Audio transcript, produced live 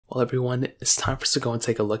Well everyone, it's time for us to go and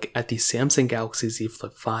take a look at the Samsung Galaxy Z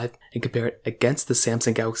Flip 5 and compare it against the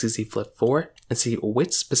Samsung Galaxy Z Flip 4 and see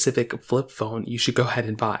which specific flip phone you should go ahead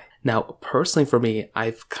and buy. Now, personally for me,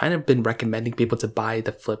 I've kind of been recommending people to buy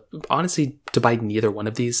the Flip, honestly, to buy neither one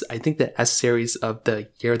of these. I think the S series of the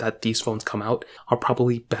year that these phones come out are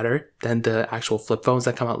probably better than the actual flip phones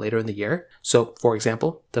that come out later in the year. So, for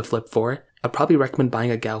example, the Flip 4, I'd probably recommend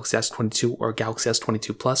buying a Galaxy S22 or Galaxy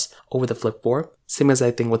S22 Plus over the Flip 4. Same as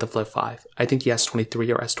I think with the Flip 5. I think the S23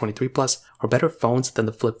 or S23 Plus are better phones than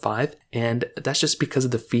the Flip 5, and that's just because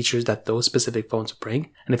of the features that those specific phones bring.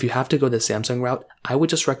 And if you have to go the Samsung route, I would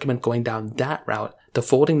just recommend going down that route. The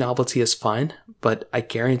folding novelty is fine, but I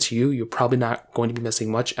guarantee you, you're probably not going to be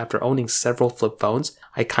missing much after owning several flip phones.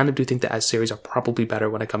 I kind of do think the S series are probably better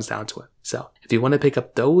when it comes down to it. So if you want to pick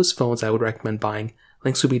up those phones, I would recommend buying.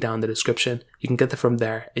 Links will be down in the description. You can get them from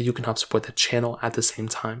there and you can help support the channel at the same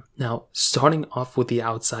time. Now, starting off with the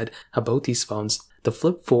outside about these phones, the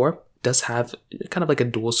Flip 4 does have kind of like a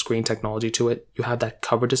dual screen technology to it. You have that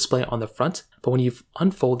cover display on the front, but when you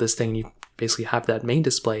unfold this thing, you basically have that main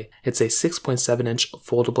display. It's a 6.7-inch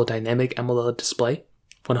foldable dynamic AMOLED display,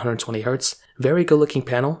 120 Hz. Very good looking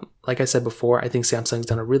panel. Like I said before, I think Samsung's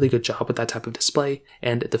done a really good job with that type of display,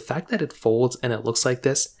 and the fact that it folds and it looks like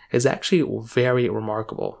this is actually very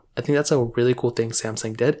remarkable. I think that's a really cool thing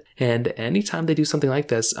Samsung did, and anytime they do something like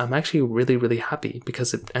this, I'm actually really happy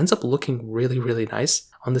because it ends up looking really nice.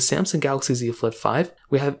 On the Samsung Galaxy Z Flip 5,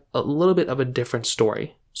 we have a little bit of a different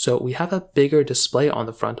story. So we have a bigger display on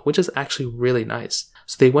the front, which is actually really nice.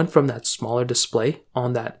 So they went from that smaller display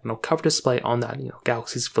on that, cover display on that,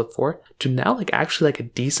 Galaxy Z Flip 4 to now actually a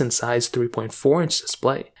decent sized 3.4-inch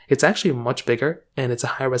display. It's actually much bigger and it's a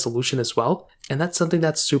high resolution as well. And that's something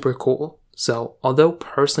that's super cool. So although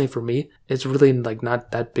personally for me, it's really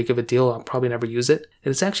not that big of a deal, I'll probably never use it.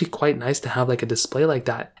 It's actually quite nice to have a display like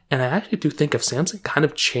that. And I actually do think if Samsung kind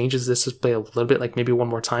of changes this display a little bit, maybe one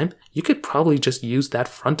more time, you could probably just use that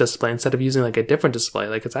front display instead of using a different display.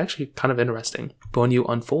 It's actually kind of interesting. But when you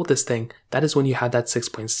unfold this thing, that is when you have that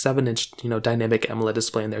 6.7-inch, dynamic AMOLED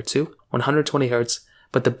display in there too, 120 Hz.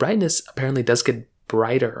 But the brightness apparently does get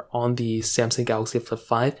brighter on the Samsung Galaxy Flip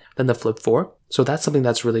 5 than the Flip 4. So that's something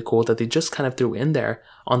that's really cool that they just kind of threw in there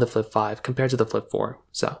on the Flip 5 compared to the Flip 4.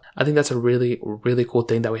 So I think that's a really cool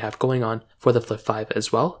thing that we have going on for the Flip 5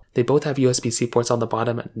 as well. They both have USB-C ports on the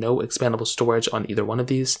bottom, no expandable storage on either one of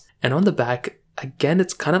these. And on the back, again,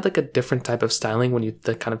 it's kind of a different type of styling when you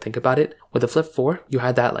kind of think about it. With the Flip 4, you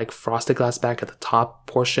had that frosted glass back at the top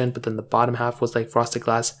portion, but then the bottom half was frosted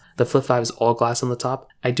glass. The Flip 5 is all glass on the top.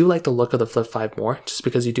 I do like the look of the Flip 5 more, just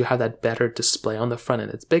because you do have that better display on the front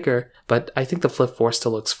and it's bigger, but I think the Flip 4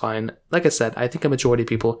 still looks fine. Like I said, I think a majority of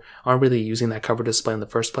people aren't really using that cover display in the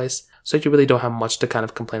first place, so you really don't have much to kind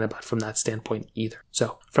of complain about from that standpoint either.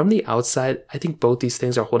 So from the outside, I think both these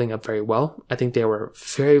things are holding up very well. I think they were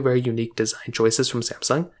very unique design choices from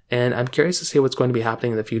Samsung, and I'm curious to see what's going to be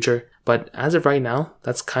happening in the future. But as of right now,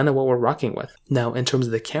 that's kind of what we're rocking with. Now, in terms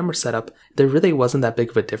of the camera setup, there really wasn't that big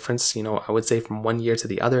of a difference, I would say from one year to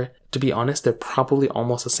the other. To be honest, they're probably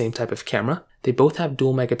almost the same type of camera. They both have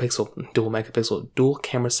dual camera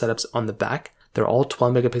setups on the back. They're all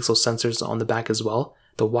 12 megapixel sensors on the back as well,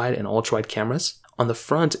 the wide and ultra wide cameras. On the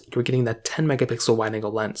front, you're getting that 10 megapixel wide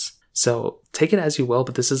angle lens. So take it as you will,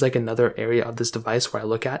 but this is another area of this device where I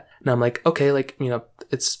look at and I'm okay,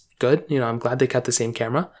 it's good. I'm glad they kept the same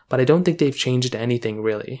camera, but I don't think they've changed anything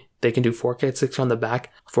really. They can do 4K at 60 on the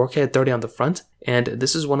back, 4K at 30 on the front, and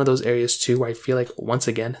this is one of those areas too where I feel once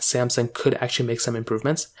again, Samsung could actually make some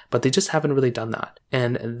improvements, but they just haven't really done that.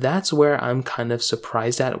 And that's where I'm kind of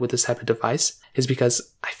surprised at with this type of device, is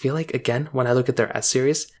because I feel again, when I look at their S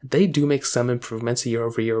series, they do make some improvements year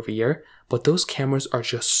over year, but those cameras are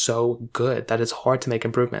just so good that it's hard to make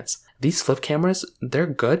improvements. These flip cameras, they're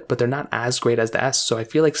good, but they're not as great as the S, so I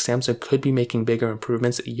feel Samsung could be making bigger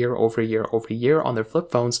improvements year over year on their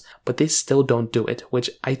flip phones, but they still don't do it, which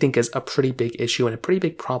I think is a pretty big issue and a pretty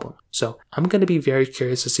big problem. So I'm going to be very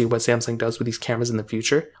curious to see what Samsung does with these cameras in the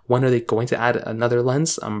future. When are they going to add another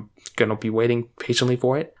lens? I'm going to be waiting patiently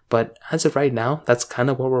for it, but as of right now, that's kind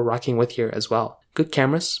of what we're rocking with here as well. Good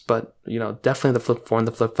cameras, but definitely the Flip 4 and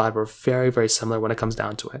the Flip 5 are very similar when it comes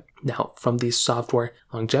down to it. Now, from the software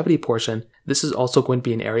longevity portion, this is also going to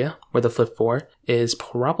be an area where the Flip 4 is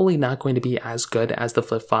probably not going to be as good as the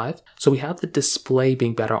Flip 5. So we have the display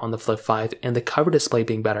being better on the Flip 5 and the cover display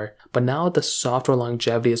being better, but now the software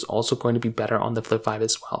longevity is also going to be better on the Flip 5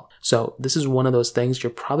 as well. So this is one of those things, you're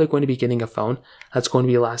probably going to be getting a phone that's going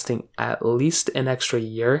to be lasting at least an extra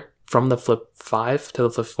year from the Flip 5 to the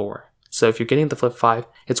Flip 4. So if you're getting the Flip 5,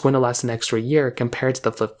 it's going to last an extra year compared to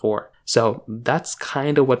the Flip 4. So that's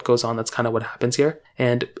kind of what goes on. That's kind of what happens here.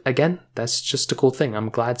 And again, that's just a cool thing. I'm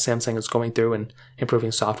glad Samsung is going through and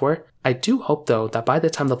improving software. I do hope though that by the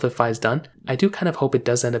time the Flip 5 is done, I do kind of hope it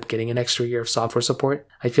does end up getting an extra year of software support.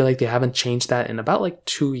 I feel like they haven't changed that in about like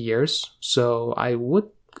 2 years. So I would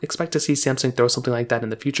expect to see Samsung throw something like that in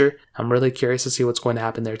the future. I'm really curious to see what's going to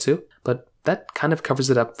happen there too. But that kind of covers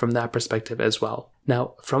it up from that perspective as well.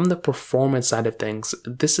 Now, from the performance side of things,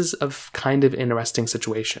 this is a kind of interesting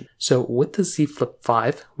situation. So with the Z Flip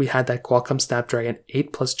 5, we had that Qualcomm Snapdragon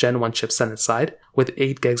 8 Plus Gen 1 chipset inside with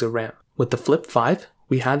 8 gigs of RAM. With the Flip 5,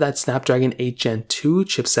 we had that Snapdragon 8 Gen 2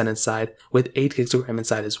 chipset inside with 8 gigs of RAM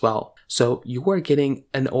inside as well. So you are getting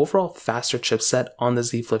an overall faster chipset on the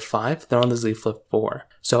Z Flip 5 than on the Z Flip 4.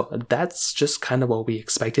 So that's just kind of what we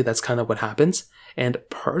expected. That's kind of what happens. And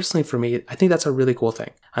personally for me, I think that's a really cool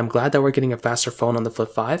thing. I'm glad that we're getting a faster phone on the Flip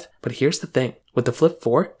 5, but here's the thing. With the Flip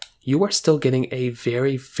 4, you are still getting a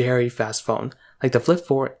very, very fast phone. Like the Flip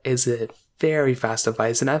 4 is a very fast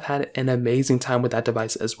device, and I've had an amazing time with that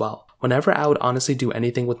device as well. Whenever I would honestly do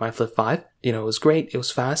anything with my Flip 5, it was great, it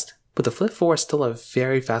was fast, but the Flip 4 is still a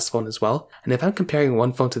very fast phone as well. And if I'm comparing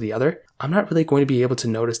one phone to the other, I'm not really going to be able to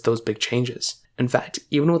notice those big changes. In fact,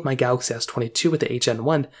 even with my Galaxy S22 with the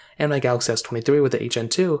HN1 and my Galaxy S23 with the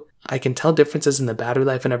HN2, I can tell differences in the battery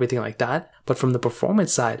life and everything like that, but from the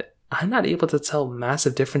performance side, I'm not able to tell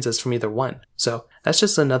massive differences from either one. So that's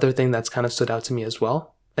just another thing that's kind of stood out to me as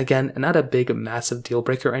well. Again, not a big, massive deal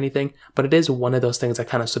breaker or anything, but it is one of those things that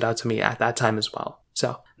kind of stood out to me at that time as well.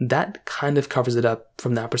 So that kind of covers it up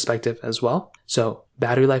from that perspective as well. So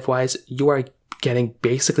battery life wise, you are getting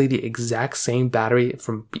basically the exact same battery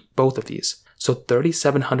from both of these. So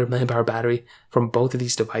 3700 mAh battery from both of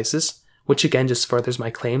these devices, which again just furthers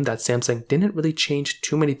my claim that Samsung didn't really change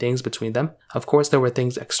too many things between them. Of course, there were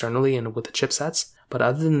things externally and with the chipsets, but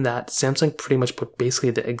other than that, Samsung pretty much put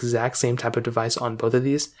basically the exact same type of device on both of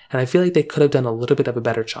these, and I feel like they could have done a little bit of a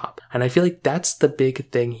better job. And I feel like that's the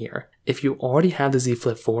big thing here. If you already have the Z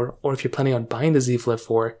Flip 4, or if you're planning on buying the Z Flip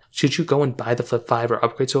 4, should you go and buy the Flip 5 or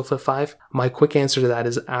upgrade to a Flip 5? My quick answer to that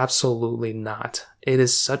is absolutely not. It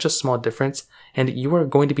is such a small difference, and you are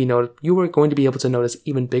going to be able to notice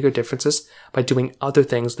even bigger differences by doing other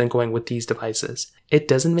things than going with these devices. It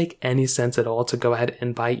doesn't make any sense at all to go ahead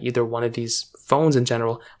and buy either one of these phones in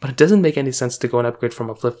general, but it doesn't make any sense to go and upgrade from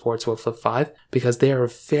a Flip 4 to a Flip 5 because they are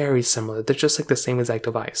very similar. They're just like the same exact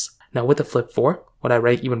device. Now with the Flip 4, would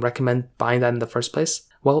I even recommend buying that in the first place?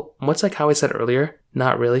 Well, much like how I said earlier,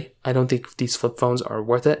 not really. I don't think these flip phones are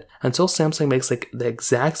worth it until Samsung makes like the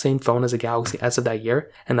exact same phone as a Galaxy S of that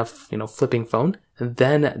year and a flipping phone.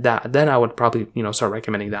 Then I would probably start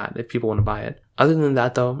recommending that if people want to buy it. Other than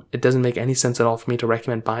that though, it doesn't make any sense at all for me to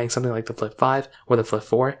recommend buying something like the Flip 5 or the Flip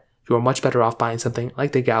 4. You are much better off buying something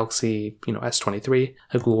like the Galaxy S23,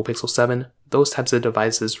 a Google Pixel 7, those types of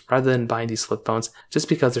devices rather than buying these flip phones just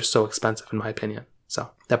because they're so expensive in my opinion. So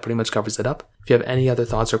that pretty much covers it up. If you have any other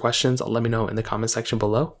thoughts or questions, let me know in the comment section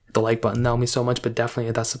below. Hit the like button, that will mean so much, but definitely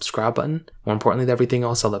hit that subscribe button. More importantly than everything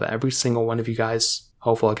else, I love every single one of you guys.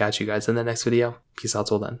 Hopefully I'll catch you guys in the next video. Peace out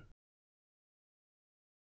till then.